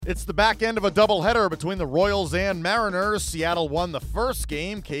It's the back end of a doubleheader between the Royals and Mariners. Seattle won the first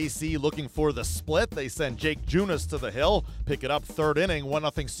game. KC looking for the split. They send Jake Junis to the hill. Pick it up third inning,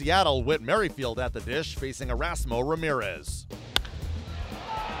 1-0 Seattle. Whit Merrifield at the dish, facing Erasmo Ramirez.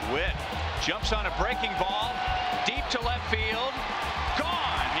 Whit jumps on a breaking ball, deep to left field.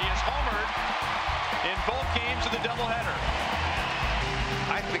 Gone! He is homered in both games of the doubleheader.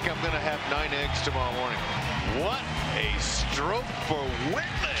 I think I'm going to have 9 eggs tomorrow morning. What a stroke for Whitley.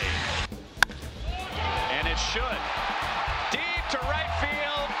 And it should. Deep to right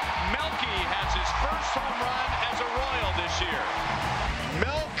field. Melky has his first home run as a Royal this year.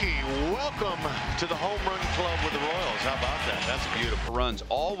 Melky, welcome to the home run club with the Royals. How about that? That's beautiful. Runs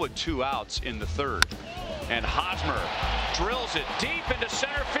all with 2 outs in the third. And Hosmer drills it deep into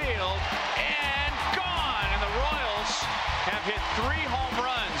center field and gone. And the Royals have hit 3 home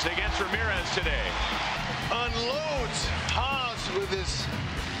runs against Ramirez today. Unloads Haas with his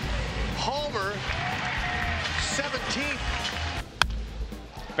homer, 17th.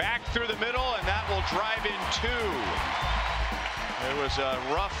 Back through the middle, and that will drive in 2. It was a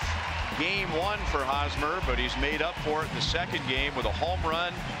rough game 1 for Hosmer, but he's made up for it in the second game with a home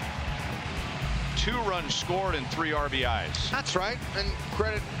run, 2 runs scored, and 3 RBIs. That's right, and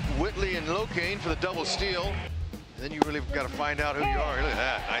credit Whitley and Locane for the double steal. And then you really got to find out who you are. Look at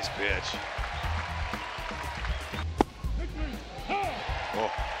that, nice pitch. Oh.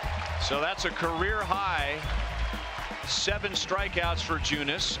 So that's a career high 7 strikeouts for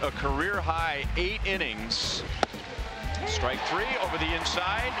Junis, a career high 8 innings. Strike 3 over the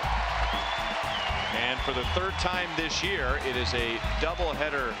inside. And for the 3rd time this year, it is a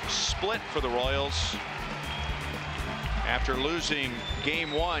doubleheader split for the Royals. After losing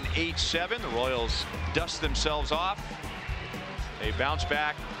game 1 8-7, the Royals dust themselves off. They bounce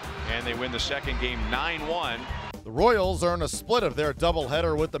back and they win the second game 9-1. The Royals earn a split of their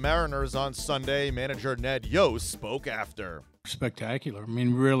doubleheader with the Mariners on Sunday. Manager Ned Yost spoke after. Spectacular. I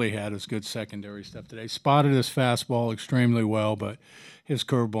mean, really had his good secondary stuff today. Spotted his fastball extremely well, but his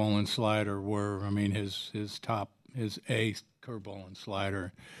curveball and slider were, I mean, his A curveball and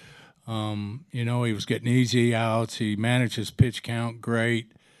slider. You know, he was getting easy outs. He managed his pitch count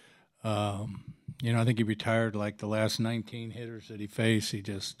great. You know, I think he retired like the last 19 hitters that he faced. He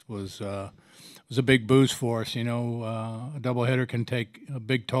just was a big boost for us. You know, a doubleheader can take a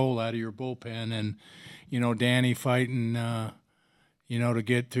big toll out of your bullpen. And, you know, Danny fighting, you know, to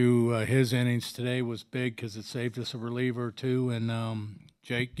get through his innings today was big because it saved us a reliever or 2. And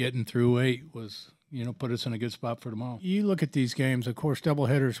Jake getting through 8 was, you know, put us in a good spot for tomorrow. You look at these games, of course,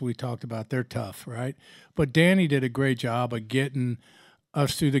 doubleheaders we talked about, they're tough, right? But Danny did a great job of getting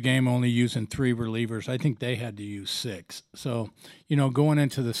us through the game only using 3 relievers. I think they had to use 6. So, you know, going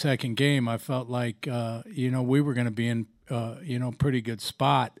into the second game, I felt like, you know, we were going to be in, you know, pretty good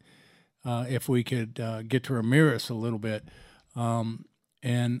spot if we could get to Ramirez a little bit.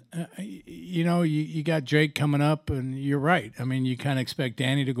 And, you know, you got Jake coming up, and you're right. I mean, you kind of expect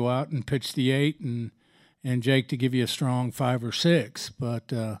Danny to go out and pitch the 8 and Jake to give you a strong 5 or 6.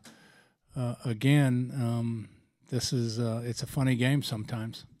 But, again, this is it's a funny game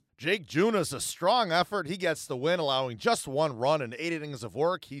sometimes. Jake Junis, a strong effort. He gets the win, allowing just 1 run in 8 innings of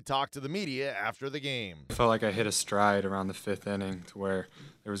work. He talked to the media after the game. I felt like I hit a stride around the 5th inning to where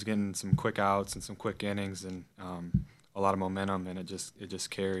there was getting some quick outs and some quick innings and a lot of momentum, and it just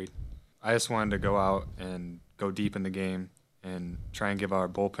carried. I just wanted to go out and go deep in the game and try and give our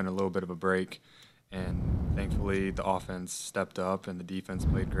bullpen a little bit of a break. And thankfully, the offense stepped up and the defense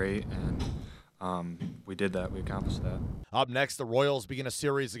played great, and we did that. We accomplished that. Up next, the Royals begin a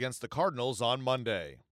series against the Cardinals on Monday.